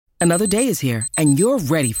Another day is here, and you're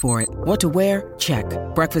ready for it. What to wear? Check.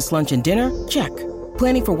 Breakfast, lunch, and dinner? Check.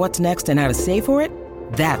 Planning for what's next and how to save for it?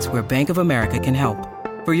 That's where Bank of America can help.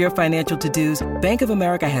 For your financial to-dos, Bank of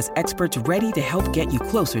America has experts ready to help get you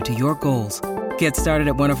closer to your goals. Get started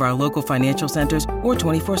at one of our local financial centers or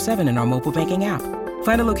 24/7 in our mobile banking app.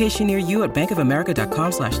 Find a location near you at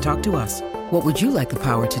bankofamerica.com/talktous. What would you like the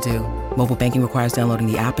power to do? Mobile banking requires downloading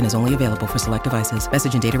the app and is only available for select devices.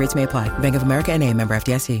 Message and data rates may apply. Bank of America N.A., member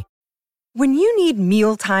FDIC. When you need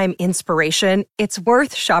mealtime inspiration, it's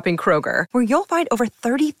worth shopping Kroger, where you'll find over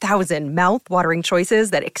 30,000 mouth-watering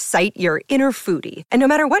choices that excite your inner foodie. And no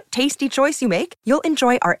matter what tasty choice you make, you'll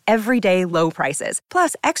enjoy our everyday low prices,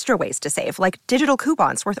 plus extra ways to save, like digital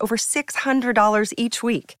coupons worth over $600 each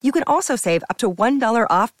week. You can also save up to $1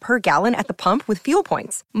 off per gallon at the pump with fuel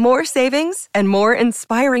points. More savings and more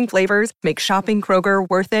inspiring flavors make shopping Kroger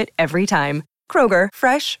worth it every time. Kroger,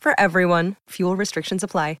 fresh for everyone. Fuel restrictions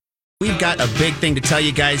apply. We've got a big thing to tell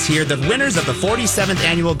you guys here. The winners of the 47th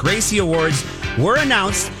Annual Gracie Awards were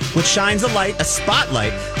announced, which shines a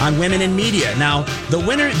spotlight on women in media. Now,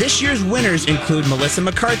 this year's winners include Melissa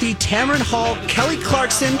McCarthy, Tamron Hall, Kelly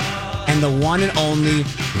Clarkson, and the one and only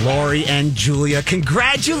Lori and Julia.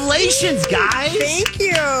 Congratulations, guys! Thank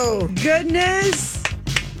you. Goodness.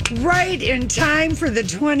 Right in time for the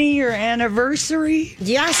 20-year anniversary.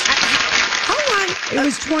 Yes. It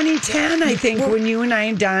was 2010, I think, when you and I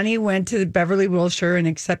and Donnie went to Beverly Wilshire and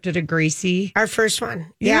accepted a Gracie. Our first one.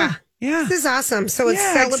 Yeah. This is awesome. So it's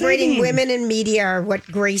celebrating exciting. Women in media, are what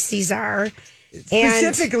Gracies are.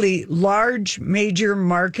 Specifically, large major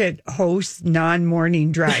market host,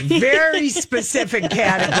 non-morning drive. Very specific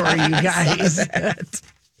category, you guys.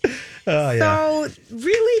 Oh, yeah. So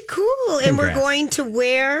really cool. And we're going to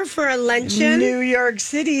where for a luncheon? New York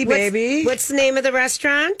City, baby. What's the name of the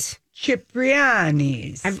restaurant?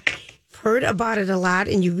 Cipriani's. I've heard about it a lot,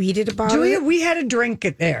 and you read it about Julia, it. we had a drink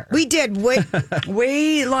there. We did.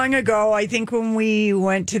 Way long ago, I think when we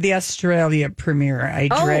went to the Australia premiere, I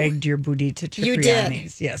dragged your booty to Cipriani's. You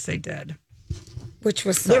did? Yes, I did. Which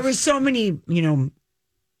was there were so many,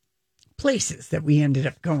 places that we ended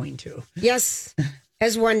up going to. Yes,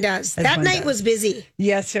 as one does. That night was busy.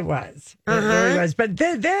 Yes, it was. It really was. But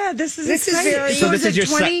this is exciting. So this is your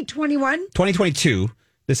 2021? 2022.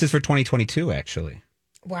 This is for 2022, actually.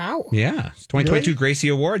 Wow. Yeah. It's 2022 Gracie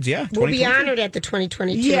Awards. Yeah. We'll be honored at the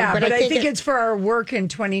 2022. Yeah, but I think it's for our work in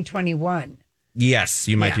 2021. Yes,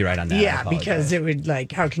 you might be right on that. Yeah, because it would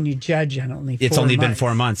how can you judge on only 4 months? It's only been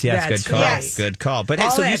 4 months. Yes, That's good call. right. Good call. But All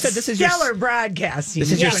so that you said this is your stellar broadcasting.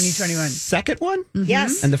 This is your 2021 second one? Mm-hmm.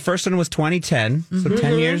 Yes. And the first one was 2010. So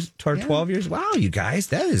 10 years, 12 years. Wow, you guys,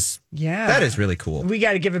 that is really cool. We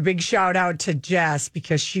got to give a big shout out to Jess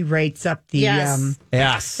because she writes up the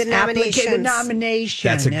the nominations.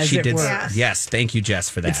 That's she did. Yes, thank you, Jess,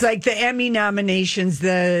 for that. It's like the Emmy nominations.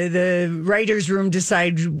 The writers' room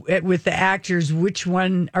decide with the actors which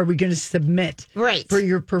one are we going to submit for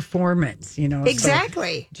your performance.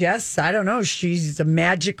 Exactly. So Jess, I don't know. She's a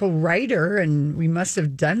magical writer, and we must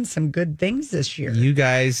have done some good things this year. You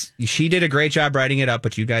guys, she did a great job writing it up,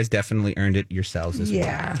 but you guys definitely earned it yourselves as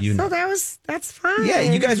well. So that's fun. Yeah,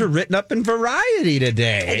 you guys were written up in Variety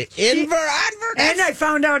today. And I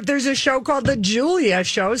found out there's a show called The Julia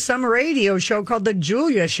Show, some radio show called The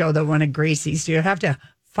Julia Show that won a Gracie. So you have to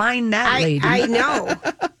find that lady. I know.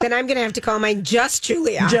 Then I'm going to have to call mine Just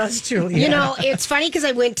Julia. Just Julia. It's funny because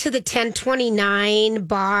I went to the 1029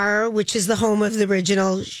 bar, which is the home of the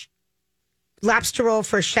original lobster roll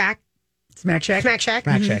for Smack Shack.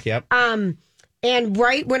 Yep. And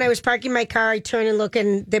right when I was parking my car, I turn and look,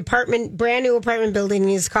 and the brand new apartment building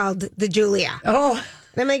is called the Julia. Oh.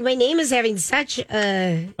 And I'm like, my name is having such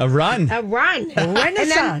a run. A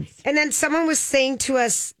renaissance. And then someone was saying to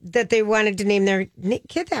us that they wanted to name their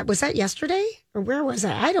kid that. Was that yesterday? Or where was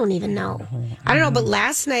that? I don't even know. I don't know. But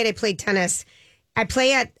last night I played tennis. I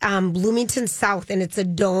play at Bloomington South, and it's a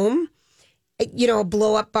dome, a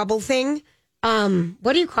blow-up bubble thing.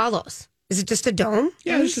 What do you call those? Is it just a dome?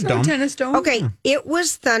 Yeah, it's a dome. Tennis dome. Okay, it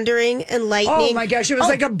was thundering and lightning. Oh my gosh, it was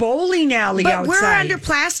like a bowling alley outside. But we're under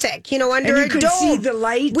plastic, under and a you could dome. see the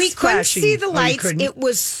lights. We couldn't flashing. see the lights. It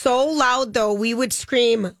was so loud, though. We would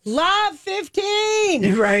scream, "Love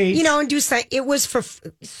 15!" Right. And do something. It was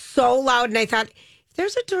so loud, and I thought, if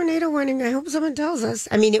there's a tornado warning, I hope someone tells us.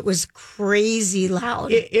 I mean, it was crazy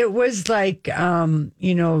loud. It was like,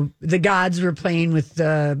 the gods were playing with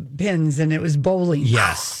the pins, and it was bowling.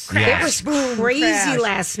 Yes. It was crazy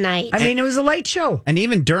last night. I mean, it was a light show. And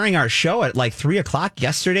even during our show at 3:00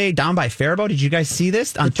 yesterday down by Faribault, did you guys see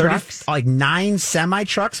this? On 9 semi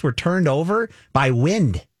trucks were turned over by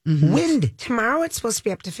wind. Mm-hmm. Wind. Tomorrow it's supposed to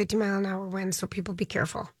be up to 50 mile an hour wind, so people be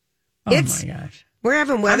careful. Oh, my gosh. We're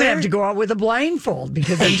having I'm weather. going to have to go out with a blindfold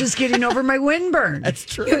because I'm just getting over my windburn. That's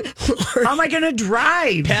true. How am I going to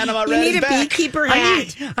drive? Panama You Red need is a back. beekeeper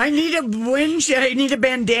hat. I need a winch. I need a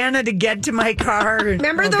bandana to get to my car.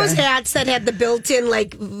 Remember those hats that had the built-in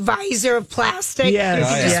like visor of plastic? Yes. You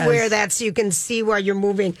can just Yes. wear that so you can see while you're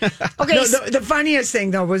moving. Okay. No, the funniest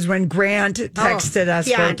thing, though, was when Grant texted us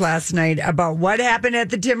yeah. last night about what happened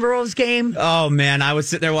at the Timberwolves game. Oh, man. I was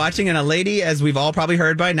sitting there watching, and a lady, as we've all probably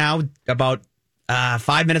heard by now, about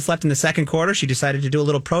 5 minutes left in the second quarter, she decided to do a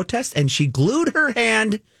little protest, and she glued her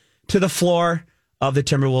hand to the floor of the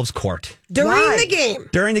Timberwolves court. During the game.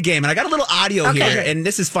 During the game. And I got a little audio here, and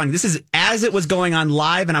this is fun. This is as it was going on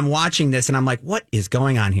live, and I'm watching this, and I'm like, what is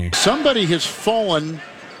going on here? Somebody has fallen,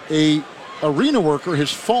 a arena worker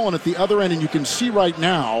has fallen at the other end, and you can see right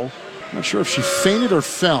now, I'm not sure if she fainted or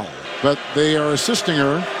fell, but they are assisting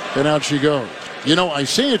her, and out she goes. You know, I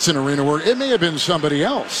say it's an arena worker. It may have been somebody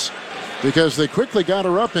else, because they quickly got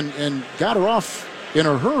her up and got her off in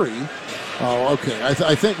a hurry. Oh, okay.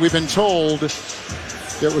 I think we've been told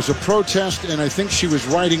it was a protest, and I think she was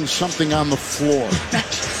writing something on the floor.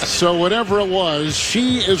 So whatever it was,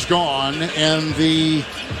 she is gone, and the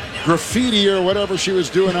graffiti or whatever she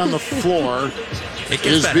was doing on the floor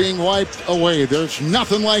is being wiped away. There's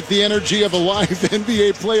nothing like the energy of a live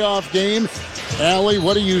NBA playoff game. Allie,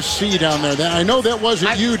 what do you see down there? I know that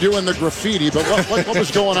wasn't you doing the graffiti, but what was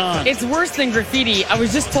going on? It's worse than graffiti. I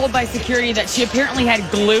was just told by security that she apparently had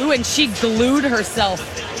glue, and she glued herself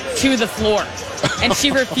to the floor. And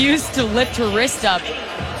she refused to lift her wrist up.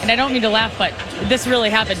 And I don't mean to laugh, but this really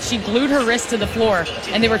happened. She glued her wrist to the floor,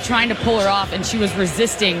 and they were trying to pull her off, and she was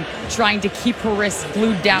resisting, trying to keep her wrist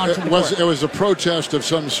glued down to the floor. It was a protest of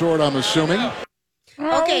some sort, I'm assuming.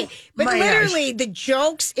 Okay, but literally the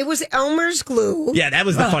jokes, it was Elmer's glue. Yeah, that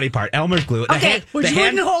was the funny part. Elmer's glue. Which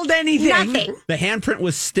wouldn't hold anything. Nothing. The handprint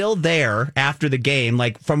was still there after the game,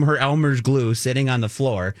 like from her Elmer's glue sitting on the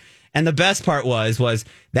floor. And the best part was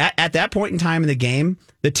that at that point in time in the game,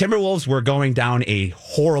 the Timberwolves were going down a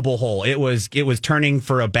horrible hole. It was turning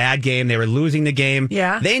for a bad game. They were losing the game.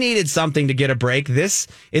 Yeah. They needed something to get a break. It's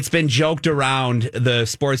been joked around the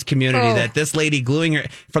sports community that this lady gluing her,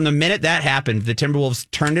 from the minute that happened, the Timberwolves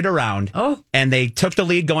turned it around. Oh. And they took the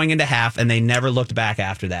lead going into half, and they never looked back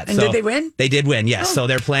after that. And did they win? They did win, yes. So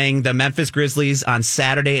they're playing the Memphis Grizzlies on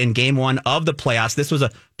Saturday in game 1 of the playoffs. This was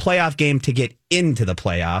a playoff game to get into the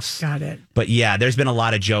playoffs. Got it. But yeah, there's been a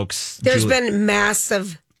lot of jokes. There's been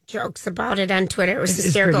massive jokes about it on Twitter. It was It's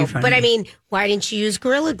hysterical. pretty funny. But I mean, why didn't you use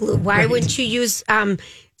Gorilla Glue? Why wouldn't you use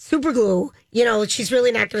super glue? You know, she's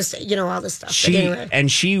really not going to say, all this stuff. But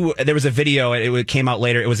anyway. There was a video, it came out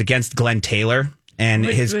later, it was against Glenn Taylor. And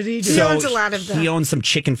What did he do? He owns a lot of them. He owns some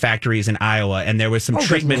chicken factories in Iowa, and there was some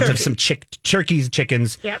treatment of some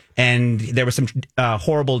chickens. Yep. And there was some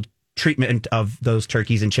horrible treatment of those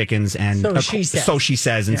turkeys and chickens, and So she says. So she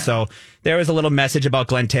says. And so there was a little message about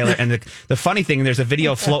Glenn Taylor. And the funny thing, there's a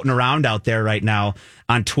video floating around out there right now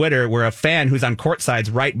on Twitter where a fan who's on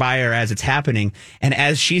courtside's right by her as it's happening, and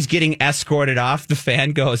as she's getting escorted off, the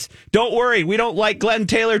fan goes, "Don't worry, we don't like Glenn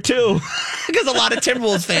Taylor too," because a lot of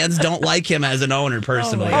Timberwolves fans don't like him as an owner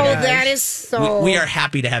personally. Oh, that is so. We are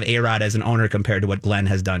happy to have A-Rod as an owner compared to what Glenn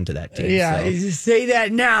has done to that team. Yeah, so. say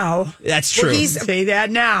that now. That's true. Say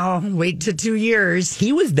that now. Wait till 2 years.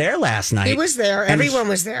 He was there last night. He was there. And Everyone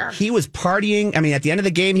was there. He was partying. I mean, at the end of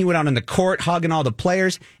the game, he went out on the court hugging all the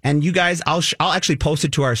players. And you guys, I'll actually post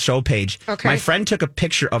it to our show page. Okay. My friend took a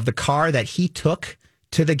picture of the car that he took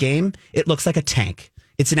to the game. It looks like a tank.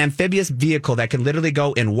 It's an amphibious vehicle that can literally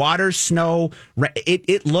go in water, snow.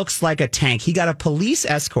 It looks like a tank. He got a police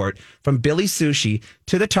escort from Billy Sushi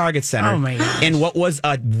to the Target Center Oh, my gosh. in what was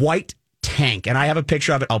a white tank. And I have a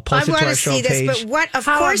picture of it. I'll post it to our show see page. this, but what? Of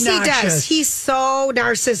How course he obnoxious. does. He's so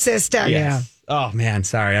narcissistic. Yeah. Oh, man.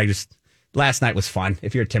 Sorry. Last night was fun.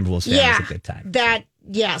 If you're a Timberwolves fan, it was a good time.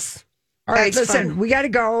 Yes. All right, That's listen, fun. we got to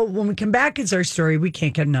go. When we come back, it's our story we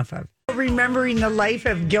can't get enough of. Remembering the life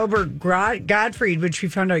of Gilbert Gottfried, which we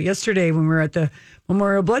found out yesterday when we were at the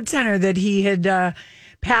Memorial Blood Center, that he had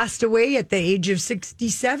passed away at the age of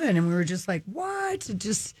 67. And we were just like, what?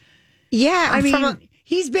 I mean,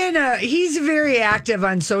 he's very active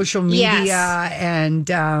on social media. Yes.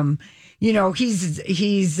 And,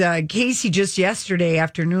 he's Casey just yesterday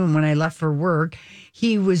afternoon when I left for work,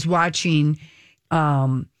 he was watching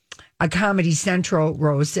a Comedy Central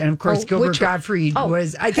roast. And of course, Gilbert Gottfried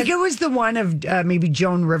was, I think it was the one of maybe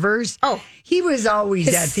Joan Rivers. Oh, he was always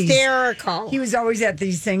hysterical. He was always at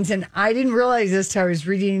these things. And I didn't realize this till I was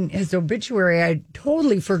reading his obituary. I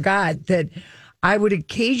totally forgot that I would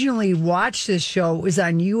occasionally watch this show. It was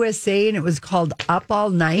on USA and it was called Up All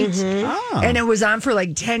Night. And it was on for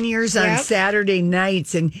like 10 years on Saturday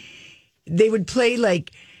nights. And they would play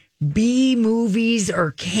like B movies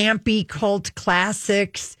or campy cult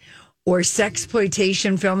classics or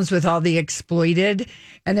sexploitation films with all the exploited.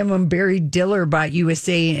 And then when Barry Diller bought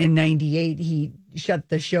USA in 98, he shut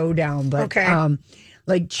the show down. But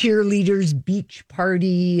like Cheerleaders Beach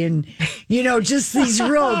Party and, just these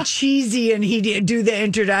real cheesy, and he'd do the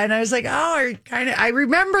intro. And I was like, I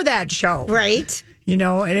remember that show. Right. And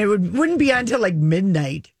it wouldn't be until like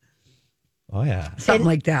midnight. Oh, yeah. Something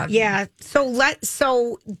like that. Yeah.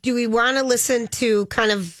 So do we want to listen to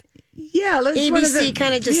kind of let's ABC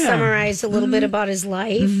kind of just summarize a little bit about his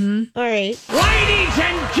life? All right. Ladies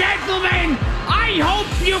and gentlemen, I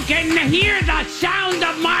hope you can hear the sound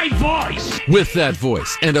of my voice. With that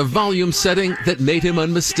voice and a volume setting that made him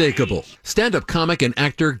unmistakable, stand-up comic and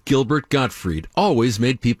actor Gilbert Gottfried always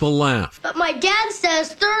made people laugh. But my dad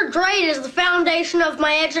says third grade is the foundation of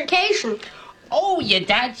my education. Oh, your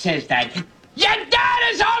dad says that. Your dad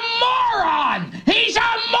is a moron! He's a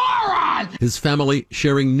moron! His family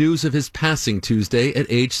sharing news of his passing Tuesday at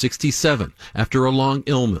age 67 after a long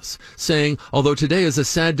illness, saying, although today is a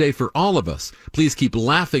sad day for all of us, please keep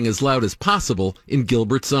laughing as loud as possible in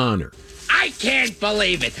Gilbert's honor. I can't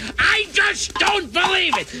believe it. I just don't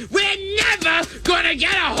believe it. We're never gonna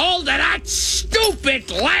get a hold of that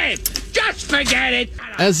stupid lamp. Just forget it.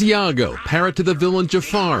 As Iago, parrot to the villain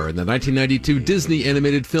Jafar in the 1992 Disney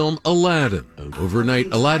animated film Aladdin.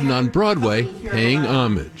 Overnight, Aladdin on Broadway paying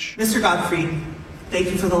homage. Mr. Gottfried,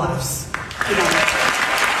 thank you for the laughs. Good night.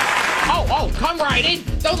 Oh, come right in.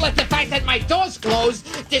 Don't let the fact that my door's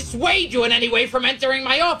closed dissuade you in any way from entering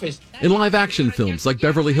my office. In live-action films like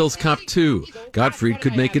Beverly Hills Cop 2, Gottfried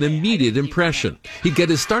could make an immediate impression. He'd get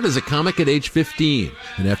his start as a comic at age 15,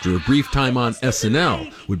 and after a brief time on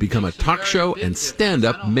SNL, would become a talk show and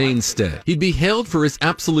stand-up mainstay. He'd be hailed for his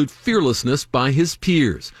absolute fearlessness by his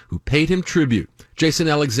peers, who paid him tribute. Jason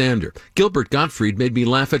Alexander, Gilbert Gottfried made me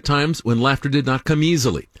laugh at times when laughter did not come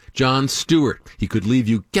easily. Jon Stewart, he could leave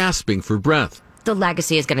you gasping for breath. The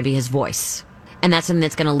legacy is going to be his voice. And that's something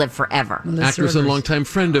that's going to live forever. Actress and longtime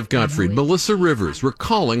friend of Gottfried, Melissa Rivers,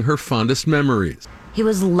 recalling her fondest memories. He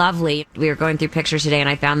was lovely. We were going through pictures today, and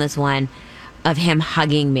I found this one of him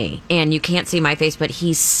hugging me. And you can't see my face, but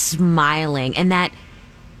he's smiling. And that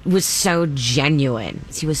was so genuine.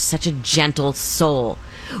 He was such a gentle soul,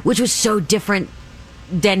 which was so different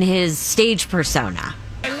than his stage persona.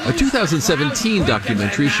 A 2017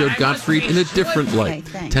 documentary showed Gottfried in a different light,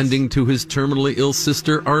 tending to his terminally ill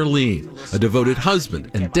sister Arlene, a devoted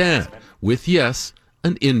husband and dad, with, yes,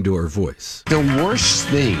 an indoor voice. The worst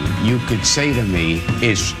thing you could say to me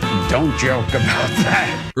is, don't joke about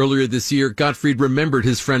that. Earlier this year, Gottfried remembered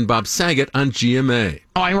his friend Bob Saget on GMA.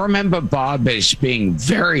 I remember Bob as being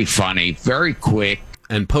very funny, very quick.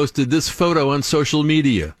 And posted this photo on social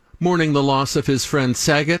media, mourning the loss of his friend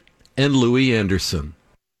Saget and Louis Anderson.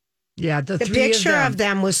 Yeah, the three picture of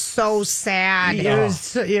them was so sad. It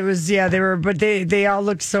was. They were, but they all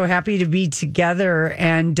looked so happy to be together,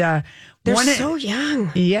 and they're so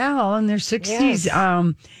young. Yeah, all in their 60s.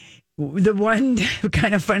 Yes. The one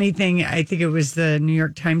kind of funny thing, I think it was the New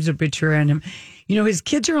York Times obituary on him. His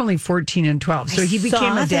kids are only 14 and 12, so he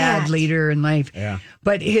became a dad later in life. Yeah,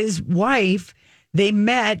 but his wife. They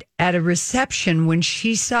met at a reception when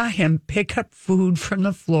she saw him pick up food from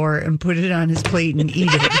the floor and put it on his plate and eat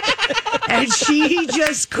it. And she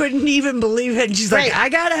just couldn't even believe it. And she's like, I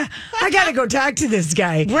gotta go talk to this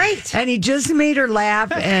guy. Right. And he just made her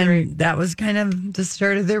laugh. And that was kind of the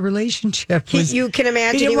start of their relationship. You can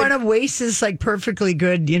imagine. He didn't want to waste this perfectly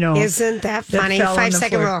good, Isn't that funny?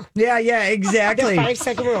 5-second rule. Yeah, exactly.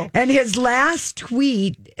 5-second rule. And his last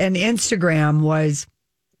tweet and Instagram was,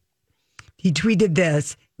 he tweeted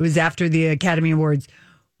this. It was after the Academy Awards.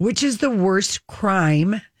 Which is the worst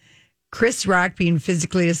crime? Chris Rock being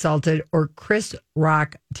physically assaulted or Chris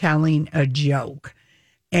Rock telling a joke?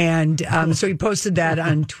 And so he posted that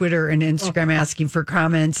on Twitter and Instagram asking for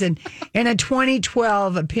comments. And in a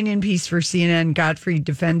 2012 opinion piece for CNN, Gottfried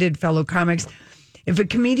defended fellow comics. If a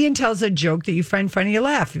comedian tells a joke that you find funny, you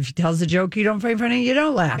laugh. If he tells a joke you don't find funny, you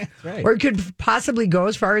don't laugh. Right. Or it could possibly go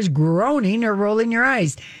as far as groaning or rolling your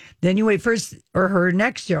eyes. Then you wait for his or her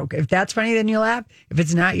next joke. If that's funny, then you laugh. If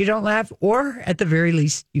it's not, you don't laugh. Or at the very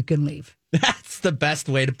least, you can leave. That's the best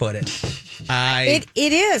way to put it.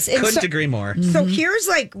 It is. Couldn't agree more. So here's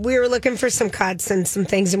we were looking for some cuts and some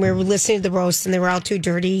things, and we were listening to the roast, and they were all too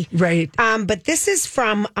dirty. Right. But this is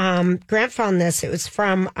from, Grant found this. It was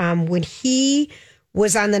from when he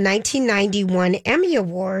was on the 1991 Emmy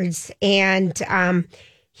Awards, and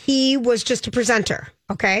he was just a presenter,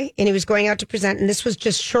 okay? And he was going out to present. And this was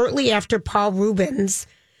just shortly after Paul Rubens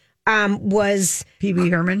was... Pee Wee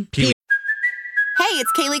Herman? Hey,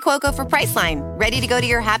 it's Kaylee Cuoco for Priceline. Ready to go to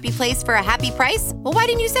your happy place for a happy price? Well, why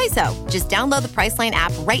didn't you say so? Just download the Priceline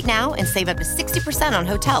app right now and save up to 60% on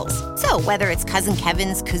hotels. So whether it's Cousin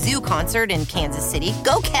Kevin's Kazoo Concert in Kansas City,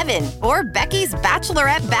 go Kevin, or Becky's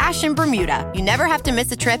Bachelorette Bash in Bermuda, you never have to miss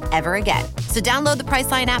a trip ever again. So download the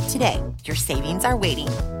Priceline app today. Your savings are waiting.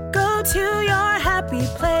 Go to your happy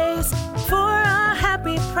place for a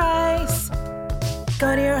happy price.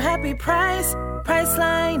 Go to your happy price,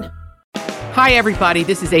 Priceline. Hi, everybody.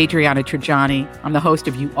 This is Adriana Trajani. I'm the host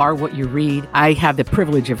of You Are What You Read. I have the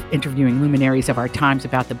privilege of interviewing luminaries of our times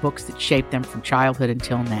about the books that shaped them from childhood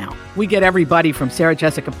until now. We get everybody from Sarah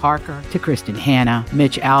Jessica Parker to Kristen Hanna,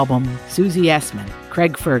 Mitch Albom, Susie Essman,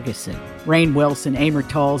 Craig Ferguson, Rainn Wilson, Amor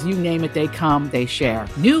Tolls, you name it, they come, they share.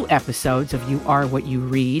 New episodes of You Are What You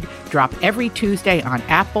Read drop every Tuesday on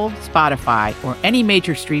Apple, Spotify, or any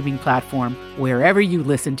major streaming platform wherever you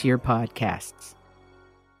listen to your podcasts.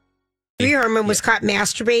 Pee Wee Herman was caught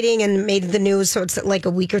masturbating and made the news, so it's like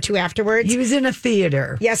a week or two afterwards. He was in a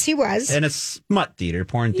theater. Yes, he was. In a smut theater,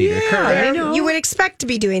 porn theater. Yeah, I know. You would expect to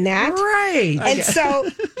be doing that. Right. And so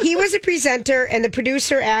he was a presenter, and the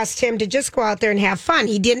producer asked him to just go out there and have fun.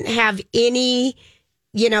 He didn't have any,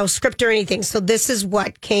 script or anything. So this is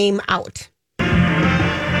what came out. Quiet!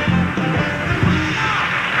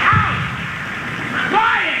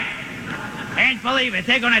 Can't believe it.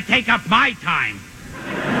 They're going to take up my time.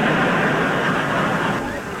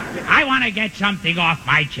 I want to get something off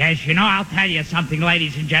my chest. I'll tell you something,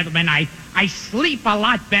 ladies and gentlemen. I sleep a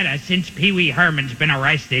lot better since Pee Wee Herman's been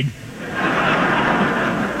arrested.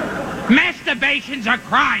 Masturbation's a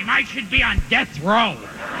crime. I should be on death row.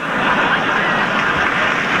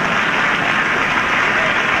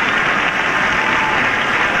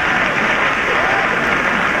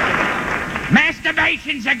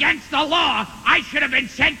 Masturbation's against the law. I should have been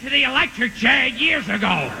sent to the electric chair years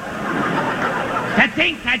ago. To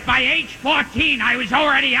think that by age 14, I was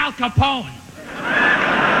already Al Capone.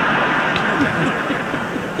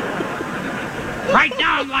 Right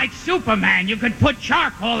now, I'm like Superman. You could put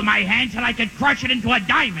charcoal in my hands and I could crush it into a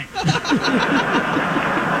diamond.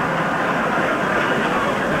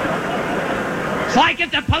 It's like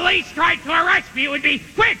if the police tried to arrest me, it would be,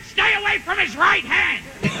 quick, stay away from his right hand.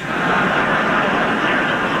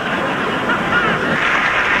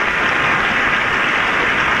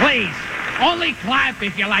 Please. Only clap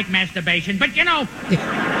if you like masturbation. But, now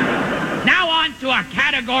on to a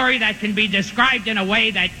category that can be described in a way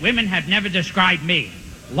that women have never described me.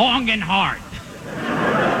 Long and hard.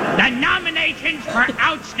 The nominations for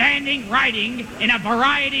outstanding writing in a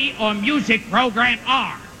variety or music program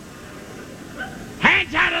are...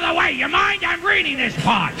 Hands out of the way. You mind? I'm reading this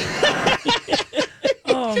part.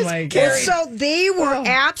 Oh, my God. So they were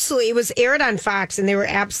absolutely, it was aired on Fox, and they were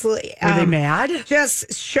absolutely... Were they mad?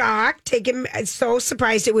 Just shocked, so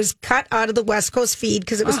surprised. It was cut out of the West Coast feed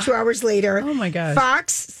because it was 2 hours later. Oh, my God.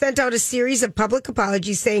 Fox sent out a series of public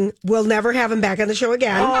apologies saying, we'll never have him back on the show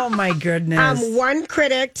again. Oh, my goodness. One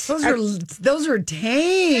critic... Those were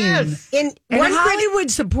tame. Yes. And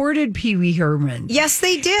Hollywood supported Pee Wee Herman. Yes,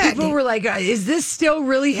 they did. People were like, is this still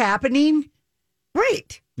really happening?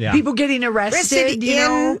 Right. Yeah. People getting arrested,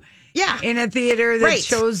 in a theater that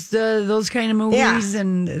shows those kind of movies,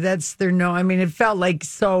 and that's it felt like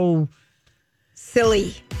so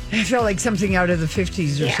silly. It felt like something out of the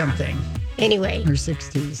 50s or something. Anyway. Or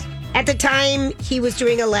 60s. At the time, he was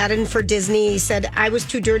doing Aladdin for Disney. He said, I was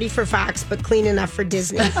too dirty for Fox, but clean enough for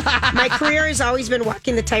Disney. My career has always been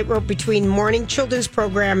walking the tightrope between morning children's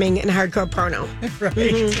programming and hardcore porno. Right.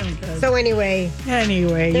 Mm-hmm. So anyway,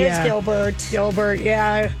 there's Gilbert. Gilbert,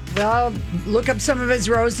 yeah. Well, look up some of his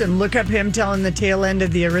roasts and look up him telling the tail end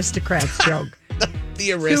of the Aristocrats joke.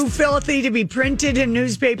 Too filthy to be printed in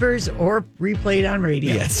newspapers or replayed on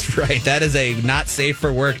radio. Yes, right. That is a not safe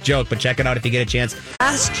for work joke, but check it out if you get a chance.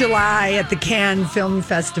 Last July at the Cannes Film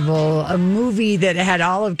Festival, a movie that had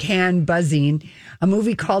all of Cannes buzzing, a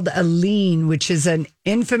movie called Aline, which is an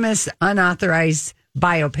infamous unauthorized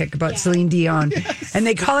biopic about Celine Dion. Yes. And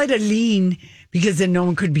they call it Aline because then no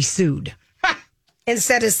one could be sued.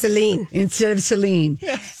 Instead of Celine.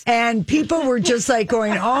 Yes. And people were just like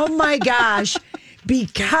going, oh my gosh,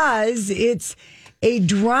 because it's a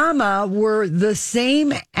drama where the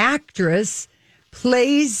same actress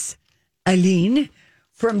plays Aline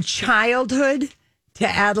from childhood to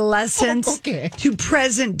adolescence to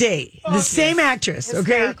present day. The same actress,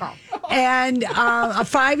 okay? And a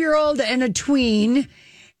 5-year-old and a tween.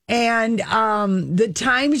 And the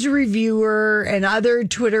Times reviewer and other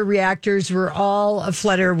Twitter reactors were all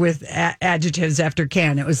aflutter with adjectives after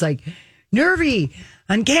Cannes. It was like nervy,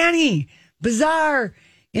 uncanny, bizarre,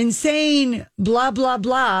 insane, blah, blah,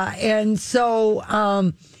 blah. And so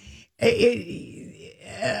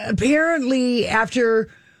apparently after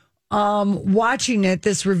watching it,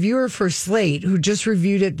 this reviewer for Slate, who just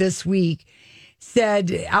reviewed it this week,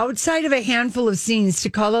 said outside of a handful of scenes, to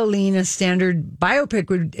call Aline a standard biopic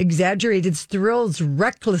would exaggerate its thrills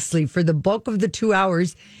recklessly. For the bulk of the 2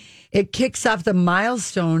 hours, it kicks off the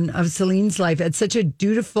milestone of Celine's life at such a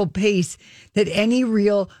dutiful pace that any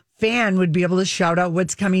real fan would be able to shout out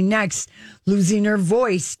what's coming next. Losing her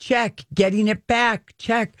voice, check. Getting it back,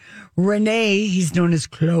 check. Renee, he's known as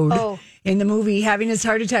Claude, in the movie, having his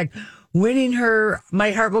heart attack. Winning her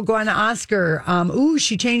My Heart Will Go On Oscar.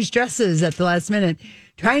 She changed dresses at the last minute.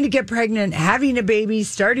 Trying to get pregnant, having a baby,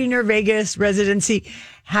 starting her Vegas residency,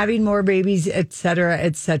 having more babies, et cetera,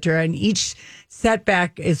 et cetera. And each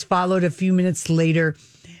setback is followed a few minutes later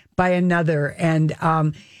by another. And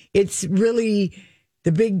it's really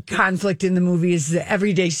the big conflict in the movie is the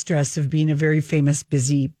everyday stress of being a very famous,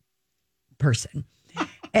 busy person.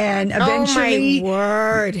 And eventually, oh my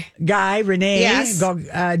word, Guy, Renee,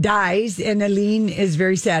 dies, and Aline is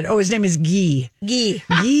very sad. Oh, his name is Guy. Guy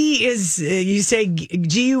is, you say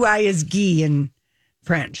G-U-I is Guy in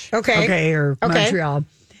French. Okay, or Montreal.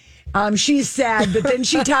 She's sad, but then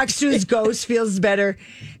she talks to his ghost, feels better,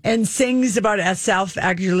 and sings about a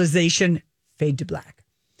self-actualization, fade to black.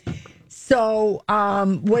 So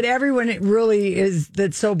what everyone really is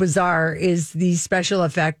that's so bizarre is the special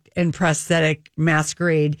effect and prosthetic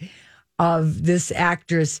masquerade of this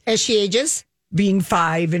actress. As she ages? Being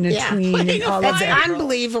 5 and a tween and all of that.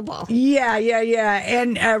 Unbelievable. Yeah.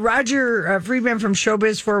 And Roger Friedman from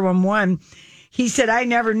Showbiz 411, he said, I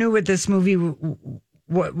never knew what this movie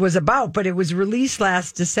was about, but it was released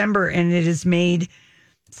last December and it has made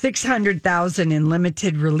 $600,000 in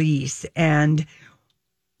limited release. And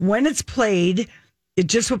when it's played, it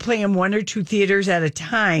just will play in 1 or 2 theaters at a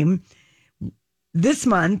time. This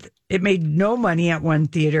month, it made no money at one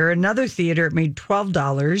theater. Another theater, it made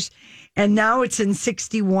 $12. And now it's in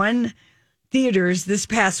 61 theaters this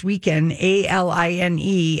past weekend,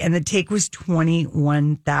 ALINE, and the take was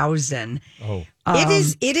 $21,000. Oh.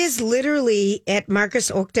 It is literally at Marcus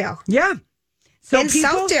Oakdale. Yeah. So in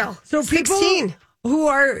Southdale. So people 16. Who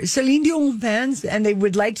are Celine Dion fans and they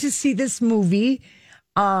would like to see this movie,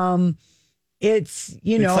 it's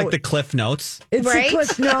like the Cliff Notes. It's the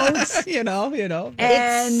Cliff Notes. you know.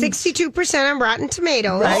 And it's 62% on Rotten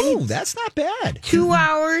Tomatoes. Right? Oh, that's not bad. 2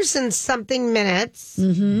 hours and something minutes.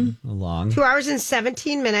 Mm-hmm. Long. 2 hours and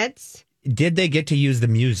 17 minutes. Did they get to use the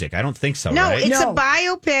music? I don't think so. No, right? it's a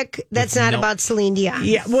biopic that's not about Celine Dion.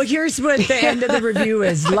 Yeah, well, here's what the end of the review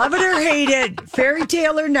is. Love it or hate it, fairy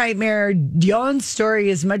tale or nightmare, Dion's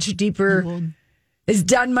story is much deeper, is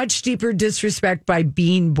done much deeper disrespect by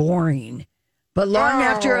being boring. But long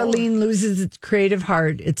after Aline loses its creative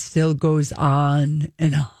heart, it still goes on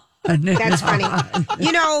and on. That's funny.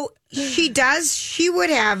 She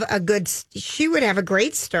would have a great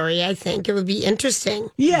story, I think. It would be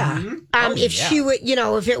interesting. Yeah. She would,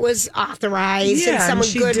 if it was authorized and someone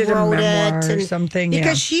good wrote it or something.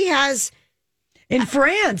 Because she has. In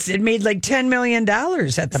France, it made like $10 million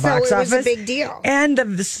at the box office. So it was a big deal. And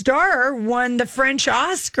the star won the French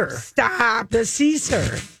Oscar. Stop. The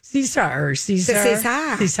Caesar. Oh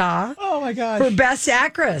my gosh. For Best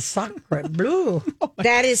Actress. Sacre bleu.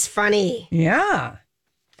 That is funny. Yeah.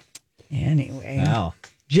 Anyway. Wow.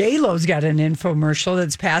 J-Lo's got an infomercial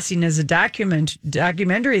that's passing as a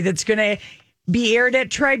documentary that's going to be aired at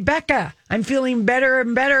Tribeca. I'm feeling better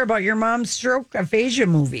and better about your mom's stroke aphasia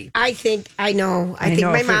movie. I think my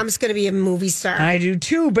mom's going to be a movie star. I do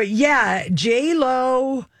too. But yeah,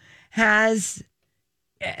 J-Lo has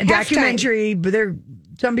a documentary, but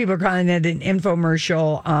some people are calling it an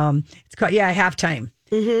infomercial. It's called, Halftime.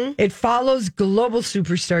 Mm-hmm. It follows global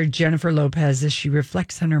superstar Jennifer Lopez as she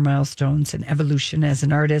reflects on her milestones and evolution as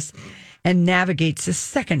an artist and navigates the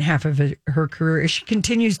second half of her career as she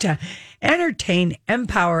continues to entertain,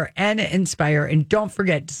 empower, and inspire. And don't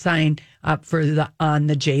forget to sign up for On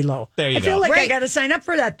the J-Lo. There you go. I feel like I got to sign up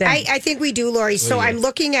for that then. I think we do, Lori. So I'm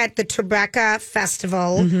looking at the Tribeca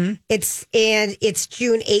Festival. Mm-hmm. It's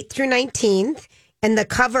June 8th through 19th. And the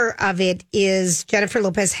cover of it is Jennifer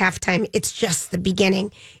Lopez Halftime. It's just the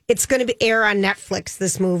beginning. It's going to air on Netflix,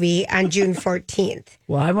 this movie, on June 14th.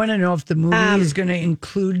 Well, I want to know if the movie is going to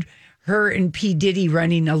include her and P. Diddy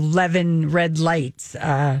running 11 red lights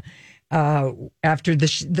after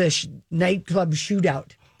the nightclub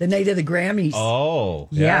shootout, the night of the Grammys. Oh,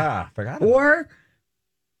 yeah. Forgot. Or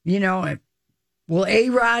Will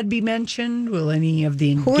A-Rod be mentioned? Will any of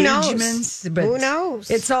the engagements? Who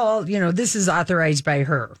knows? It's all, this is authorized by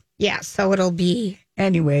her. Yeah, so it'll be.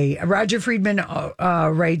 Anyway, Roger Friedman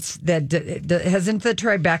writes that hasn't the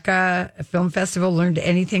Tribeca Film Festival learned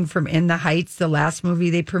anything from In the Heights, the last movie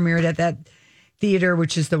they premiered at that theater,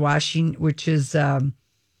 which is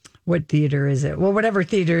what theater is it? Well, whatever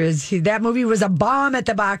theater is. That movie was a bomb at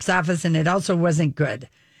the box office, and it also wasn't good.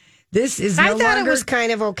 This is I thought it was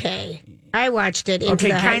kind of okay. I watched it.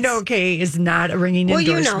 Kind of okay is not a ringing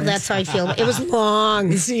endorsement. Well, that's how I feel. It was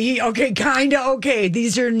long. See, okay, kind of okay.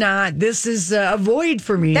 These are not. This is a void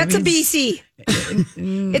for me. That's a BC.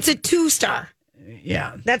 It's a 2-star.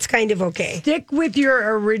 Yeah. That's kind of okay. Stick with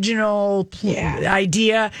your original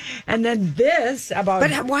idea. And then this about...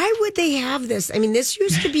 But why would they have this? I mean, this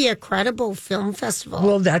used to be a credible film festival.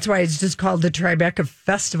 Well, that's why it's just called the Tribeca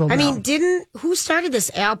Festival now. I mean, who started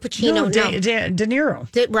this? Al Pacino? No, De Niro.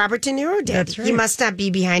 Robert De Niro did. That's right. He must not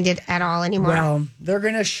be behind it at all anymore. Well, they're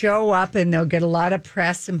going to show up and they'll get a lot of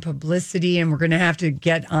press and publicity, and we're going to have to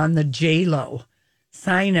get on the J-Lo.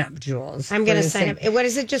 Sign up, Jules. I'm going to sign up. What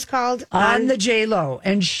is it just called? On the J-Lo.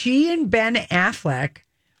 And she and Ben Affleck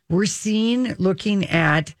were seen looking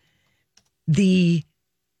at the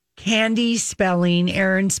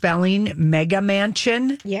Aaron Spelling mega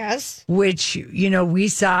mansion. Yes. Which, we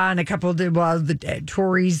saw on a couple of the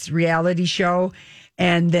Tori's reality show.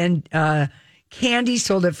 And then Candy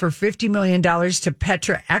sold it for $50 million to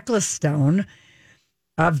Petra Ecclestone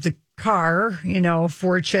of the car,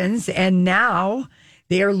 fortunes. And now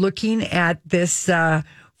they are looking at this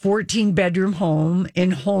 14-bedroom home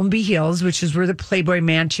in Holmby Hills, which is where the Playboy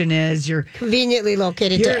Mansion is. You're conveniently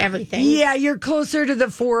located to everything. Yeah, you're closer to the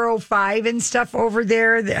 405 and stuff over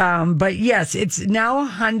there. But yes, it's now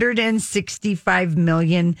 $165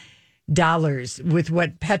 million with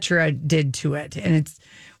what Petra did to it. And it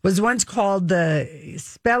was once called the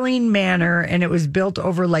Spelling Manor, and it was built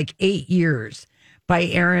over 8 years by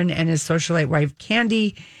Aaron and his socialite wife,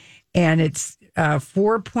 Candy. And it's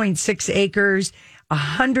 4.6 acres,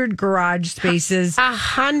 100 garage spaces.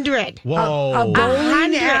 100. Whoa. A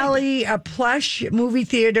bowling alley, a plush movie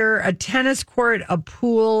theater, a tennis court, a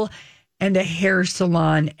pool, and a hair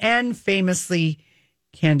salon. And famously,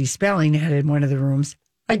 Candy Spelling had in one of the rooms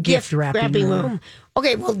a gift wrapping room.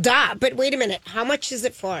 Okay, well, but wait a minute. How much is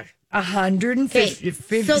it for?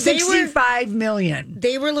 $65 million.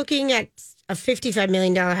 They were looking at a $55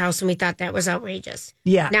 million house, and we thought that was outrageous.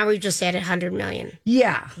 Yeah. Now we've just added $100 million.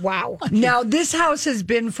 Yeah. Wow. Now, this house has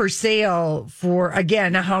been for sale for,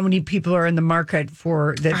 again, how many people are in the market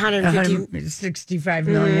for that? 165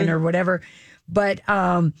 million or whatever. But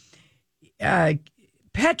Petra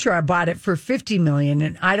bought it for $50 million,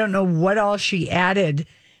 and I don't know what all she added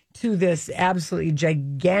to this absolutely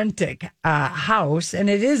gigantic house. And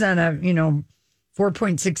it is on a,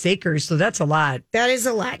 4.6 acres, so that's a lot. That is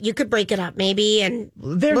a lot. You could break it up, maybe, and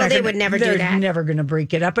they would never do that. They're never going to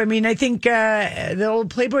break it up. I mean, I think the old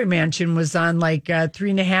Playboy Mansion was on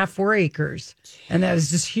 3.5, 4 acres, and that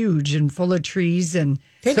was just huge and full of trees. And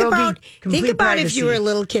think about if you were a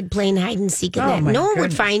little kid playing hide and seek in that. No one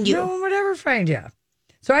would find you. No one would ever find you.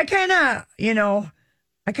 So I kind of,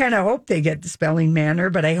 hope they get the Spelling Manor,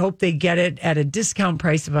 but I hope they get it at a discount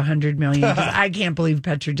price of $100 million. Because I can't believe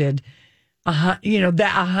Petra did.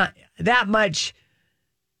 That much,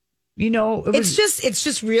 it's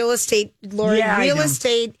just real estate, Lori. Yeah, real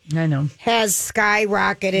estate I know has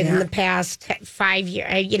skyrocketed in the past 5 years.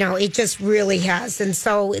 It just really has. And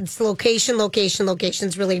so it's location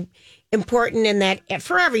is really important in that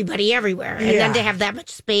for everybody everywhere. And then to have that much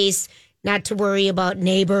space, not to worry about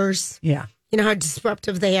neighbors. Yeah. You know how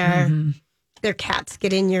disruptive they are. Mm-hmm. Their cats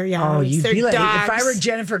get in your yard. Oh, you'd be dogs. if I were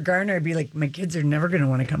Jennifer Garner, I'd be like, my kids are never going to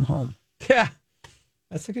want to come home. Yeah,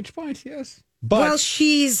 that's a good point. Yes, but I'm sure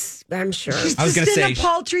she's just in a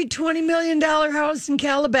paltry $20 million house in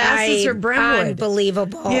Calabasas or Brentwood.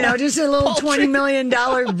 Unbelievable. Just a little $20 million,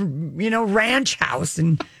 ranch house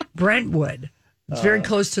in Brentwood. It's very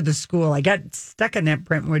close to the school. I got stuck in that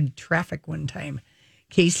Brentwood traffic one time.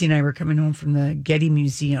 Casey and I were coming home from the Getty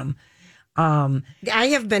Museum. You and I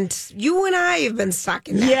have been stuck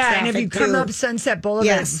in that traffic. Yeah, and if you come up Sunset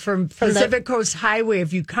Boulevard from Pacific Coast Highway,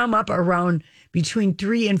 if you come up around between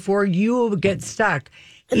 3 and 4, you will get stuck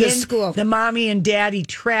in the school. The mommy and daddy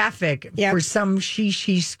traffic for some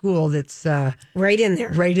she school that's right in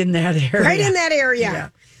there. Right in that area. Right in that area. Yeah.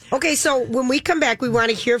 Okay, so when we come back, we want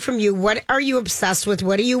to hear from you. What are you obsessed with?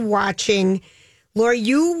 What are you watching? Lori,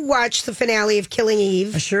 you watched the finale of Killing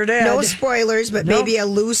Eve. I sure did. No spoilers, but maybe a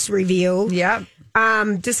loose review. Yeah.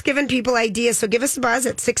 Just giving people ideas. So give us a buzz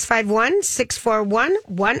at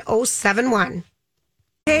 651-641-1071.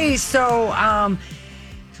 Okay, Okay, so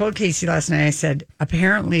told Casey last night, I said,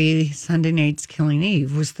 apparently Sunday night's Killing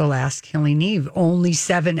Eve was the last Killing Eve. Only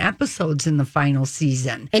 7 episodes in the final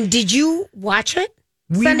season. And did you watch it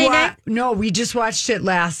Sunday night? No, we just watched it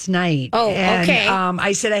last night. Oh, and, okay.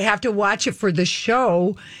 I said I have to watch it for the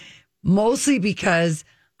show, mostly because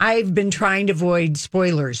I've been trying to avoid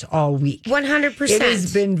spoilers all week. 100%. It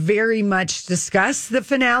has been very much discussed, the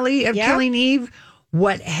finale of Killing Eve,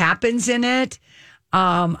 what happens in it.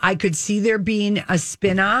 I could see there being a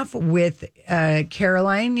spinoff with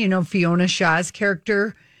Caroline, Fiona Shaw's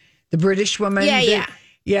character, the British woman.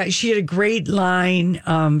 Yeah, she had a great line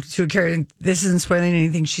to Caroline. This isn't spoiling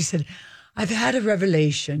anything. She said, I've had a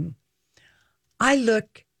revelation. I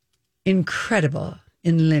look incredible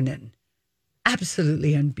in linen.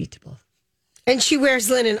 Absolutely unbeatable. And she wears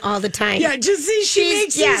linen all the time. Yeah, just see, she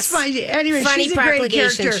makes these funny. Anyway, funny she's a great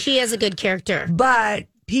character. She is a good character. But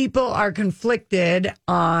people are conflicted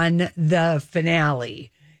on the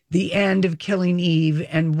finale, the end of Killing Eve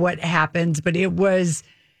and what happens. But it was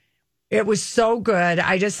so good.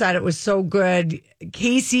 I just thought it was so good.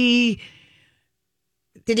 Casey,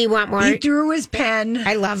 did he want more? He threw his pen.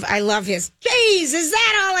 I love his. Jeez, is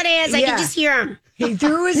that all it is? I can just hear him. He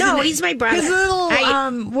threw his. No, he's my brother. His little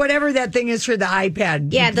whatever that thing is for the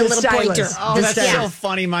iPad. Yeah, the little stylus. pointer. Oh, that's so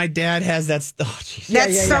funny. My dad has that. Oh, geez.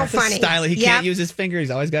 That's so funny. Stylus. He can't use his finger.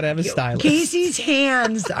 He's always got to have a stylus. Casey's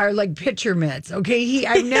hands are like pitcher mitts. Okay,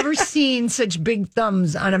 I've never seen such big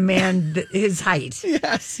thumbs on a man his height.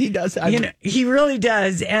 Yes, he does. He really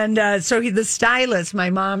does. And so the stylus,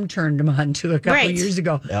 my mom turned him on to a couple of years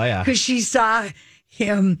ago. Oh yeah, because she saw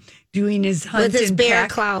him doing his hunt with his and bare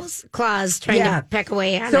peck. claws trying to peck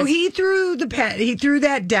away at So us. he threw he threw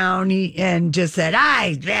that down and just said,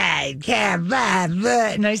 I can't, blah,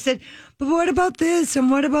 blah. And I said, but what about this and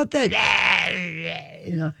what about that?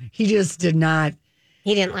 He just did not.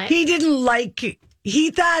 He didn't like.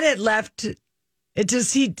 He thought it left. It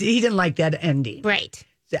just he didn't like that ending. Right.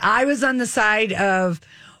 So I was on the side of,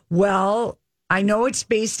 well, I know it's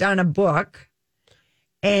based on a book,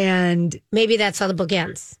 and maybe that's how the book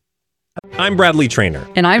ends. I'm Bradley Trainer.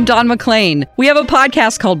 And I'm Don McClain. We have a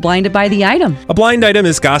podcast called Blinded by the Item. A blind item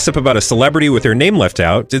is gossip about a celebrity with their name left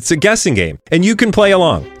out. It's a guessing game, and you can play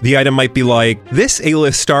along. The item might be like, this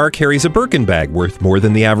A-list star carries a Birkin bag worth more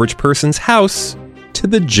than the average person's house to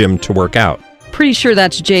the gym to work out. Pretty sure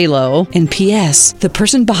that's J-Lo. And P.S. the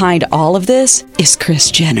person behind all of this is Kris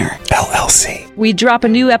Jenner, LLC. We drop a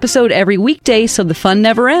new episode every weekday so the fun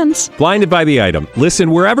never ends. Blinded by the Item.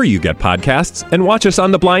 Listen wherever you get podcasts and watch us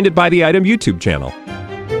on the Blinded by the Item YouTube channel.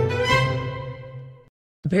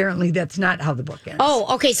 Apparently that's not how the book ends.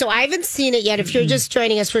 Oh, okay. So I haven't seen it yet. If you're just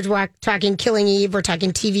joining us, we're talking Killing Eve. We're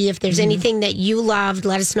talking TV. If there's anything that you loved,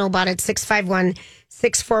 let us know about it.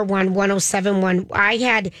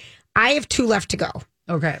 651-641-1071. I have 2 left to go.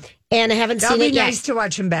 Okay. And I haven't That'll seen it be yet. nice to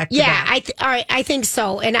watch them back to yeah, back. all right, I think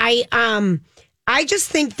so. And I just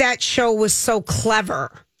think that show was so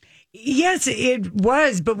clever. Yes, it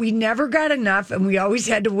was, but we never got enough, and we always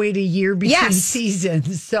had to wait a year between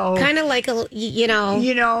seasons. So kind of like and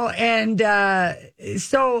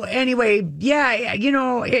so anyway,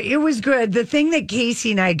 it was good. The thing that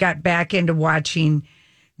Casey and I got back into watching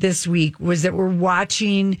this week was that we're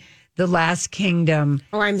watching The Last Kingdom,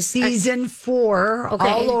 season 4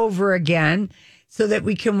 all over again, so that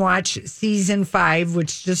we can watch season 5,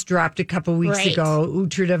 which just dropped a couple weeks ago,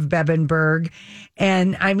 Uhtred of Bebbanburg.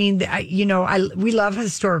 And I mean, we love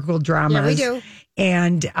historical dramas. Yeah, we do.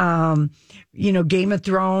 And, Game of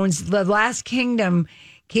Thrones, The Last Kingdom,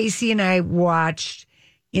 Casey and I watched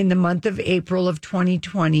in the month of April of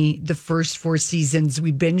 2020, the first 4 seasons.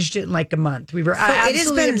 We binged it in like a month. We were it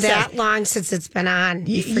has been obsessed. that long since it's been on.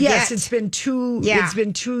 Yes, it's been 2. Yeah. It's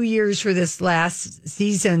been 2 years for this last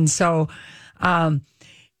season. So,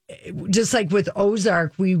 just like with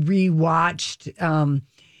Ozark, we rewatched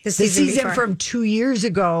the season from 2 years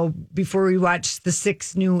ago before we watched the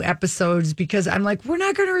 6 new episodes, because I'm like, we're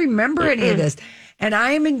not going to remember any of this. And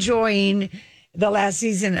I am enjoying the last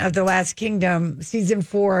season of The Last Kingdom, season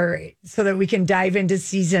 4, so that we can dive into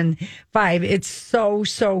season 5. It's so,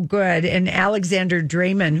 so good. And Alexander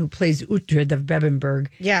Draymond, who plays Uhtred of Bebbanburg.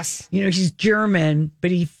 Yes. He's German,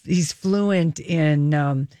 but he's fluent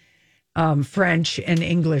in French and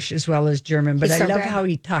English as well as German. But I love how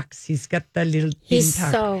he talks. He's got the little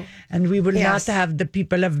talk. And we will not have the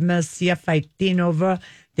people of Mercia fighting over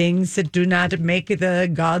things that do not make the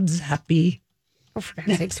gods happy. Oh, for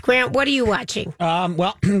God's sakes. Grant, what are you watching?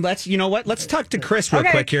 Well, let's talk to Chris real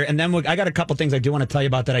quick here. And then I got a couple things I do want to tell you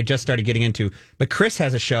about that I just started getting into. But Chris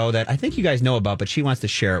has a show that I think you guys know about, but she wants to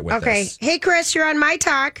share it with us. Okay. Hey, Chris, you're on My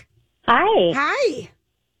Talk. Hi. Hi.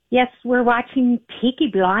 Yes, we're watching Peaky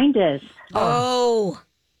Blinders. Oh.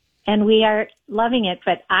 And we are loving it.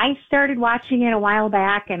 But I started watching it a while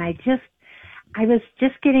back, and I was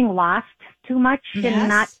just getting lost too much and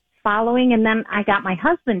not following. And then I got my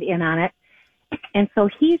husband in on it. And so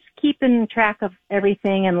he's keeping track of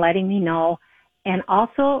everything and letting me know. And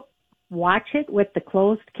also watch it with the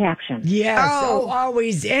closed caption. Yes,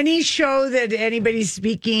 always. Any show that anybody's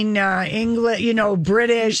speaking English,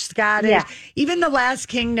 British, Scottish, even The Last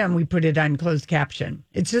Kingdom, we put it on closed caption.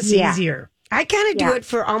 It's just easier. I kind of do it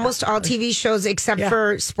for almost all TV shows except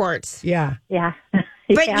for sports. Yeah. Yeah.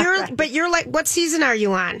 But you're like, what season are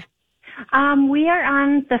you on? We are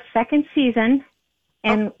on the second season,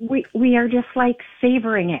 and we are just like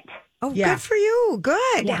savoring it. Oh, good for you.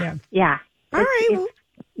 Good. Yeah. All right. It's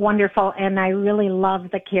wonderful, and I really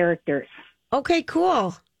love the characters. Okay,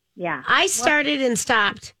 cool. Yeah. I started and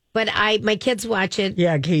stopped, but my kids watch it.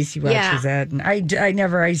 Yeah, Casey watches that. And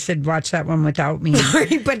I said, watch that one without me.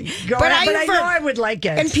 but I know I would like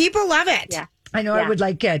it. And people love it. Yeah. I know I would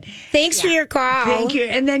like it. Thanks for your call. Thank you.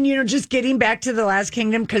 And then, just getting back to The Last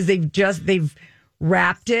Kingdom, because they've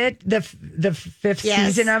wrapped it, the fifth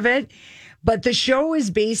season of it. But the show is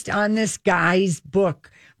based on this guy's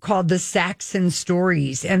book called The Saxon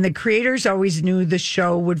Stories. And the creators always knew the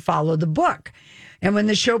show would follow the book. And when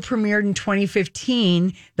the show premiered in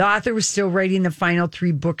 2015, the author was still writing the final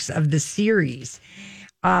 3 books of the series.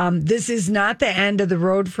 This is not the end of the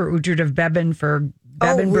road for Uhtred of Bebbanburg.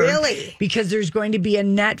 Oh, really? Because there's going to be a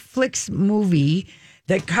Netflix movie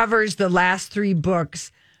that covers the last 3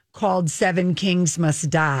 books called Seven Kings Must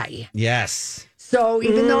Die. Yes. So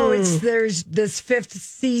even though there's this 5th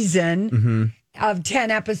season of 10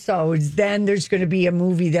 episodes, then there's going to be a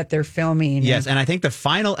movie that they're filming. Yes, and I think the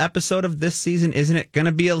final episode of this season, isn't it going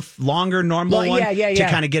to be a longer normal one? Yeah. To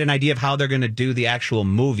kind of get an idea of how they're going to do the actual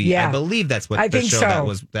movie. Yeah. I believe that's what I the think show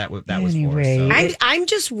so. that was for. Anyway. So. I'm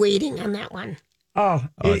just waiting on that one.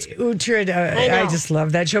 Uhtred, I just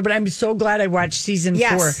love that show. But I'm so glad I watched season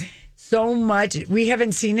 4 so much. We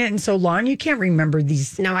haven't seen it in so long. You can't remember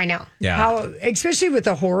these. No, I know. Yeah. How, especially with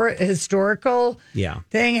the historical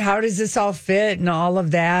thing. How does this all fit and all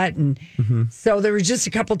of that? And so there was just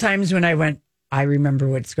a couple times when I went, I remember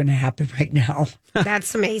what's going to happen right now.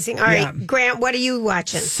 That's amazing. All right, Grant, what are you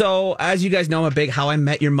watching? So, as you guys know, I'm a big How I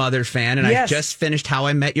Met Your Mother fan, and I just finished How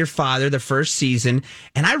I Met Your Father, the first season,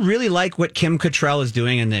 and I really like what Kim Cattrall is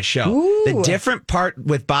doing in this show. Ooh. The different part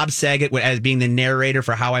with Bob Saget as being the narrator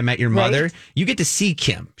for How I Met Your Mother, you get to see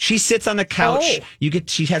Kim. She sits on the couch.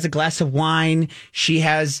 She has a glass of wine. She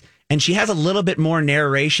has a little bit more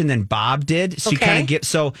narration than Bob did. So you kind of get,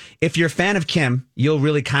 so if you're a fan of Kim, you'll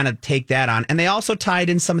really kind of take that on. And they also tied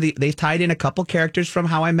in they've tied in a couple characters from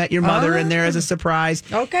How I Met Your Mother in there as a surprise.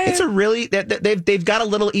 Okay. It's a really, they've got a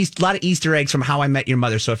lot of Easter eggs from How I Met Your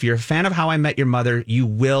Mother. So if you're a fan of How I Met Your Mother, you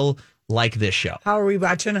will like this show. How are we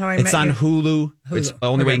watching How I Met Your It's on Hulu. It's the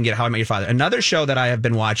only way you can get How I Met Your Father. Another show that I have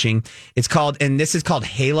been watching, this is called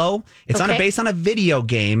Halo. It's based on a video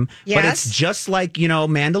game, but it's just like,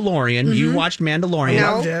 Mandalorian. You watched Mandalorian.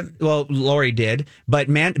 Loved it. Well, Lori did. But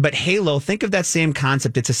Halo, think of that same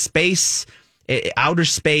concept. It's a outer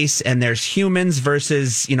space, and there's humans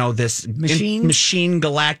versus this machine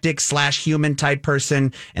galactic / human type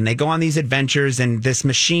person, and they go on these adventures, and this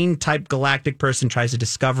machine type galactic person tries to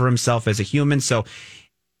discover himself as a human. So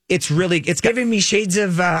it's giving me shades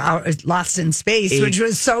of Lost in Space, which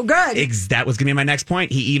was so good. That was going to be my next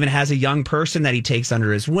point. He even has a young person that he takes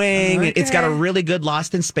under his wing. Okay. It's got a really good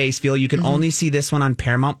Lost in Space feel. You can only see this one on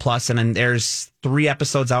Paramount Plus, and then there's 3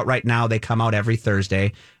 episodes out right now. They come out every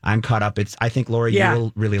Thursday. I'm caught up. I think, Laura, you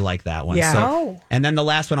will really like that one. Yeah. So, and then the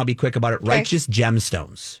last one, I'll be quick about it. Righteous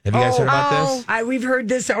Gemstones. Have you guys heard about this? We've heard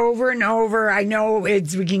this over and over. I know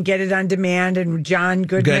we can get it on demand, and John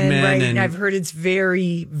Goodman, right? And I've heard it's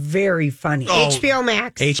very, very funny. HBO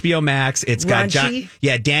Max. HBO Max. It's got Danny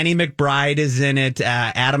McBride is in it.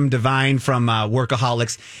 Adam Devine from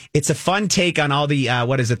Workaholics. It's a fun take on all the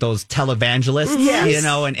those televangelists,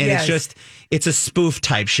 and it's a spoof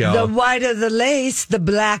type show. The whiter the lace, the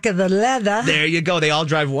blacker the leather. There you go. They all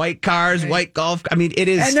drive white cars, white golf. I mean, it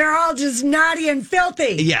is. And they're all just naughty and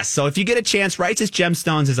filthy. Yes. So if you get a chance, Righteous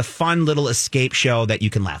Gemstones is a fun little escape show that you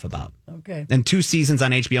can laugh about. Okay. And 2 seasons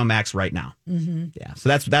on HBO Max right now. Mm-hmm. Yeah. So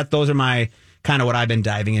those are my kind of what I've been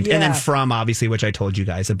diving into. Yeah. And then From, obviously, which I told you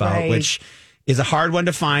guys about, which is a hard one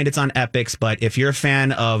to find. It's on Epix. But if you're a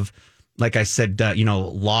fan of like I said,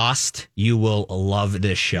 Lost, you will love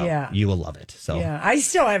this show. Yeah. You will love it. So yeah, I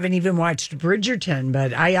still haven't even watched Bridgerton,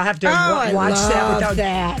 but I'll have to watch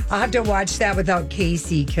that. I'll have to watch that without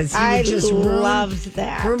Casey because he would just loved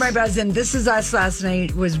that. ruin my buzz. And This Is Us last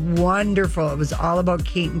night was wonderful. It was all about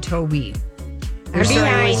Kate and Toby. It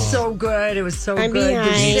was so good. It was so good.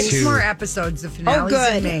 There's 6 more episodes. The finale's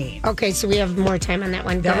in May. Okay, so we have more time on that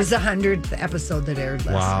one. That was the 100th episode that aired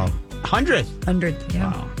last night. 100th. 100th,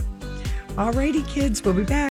 yeah. Wow. All righty, kids. We'll be back.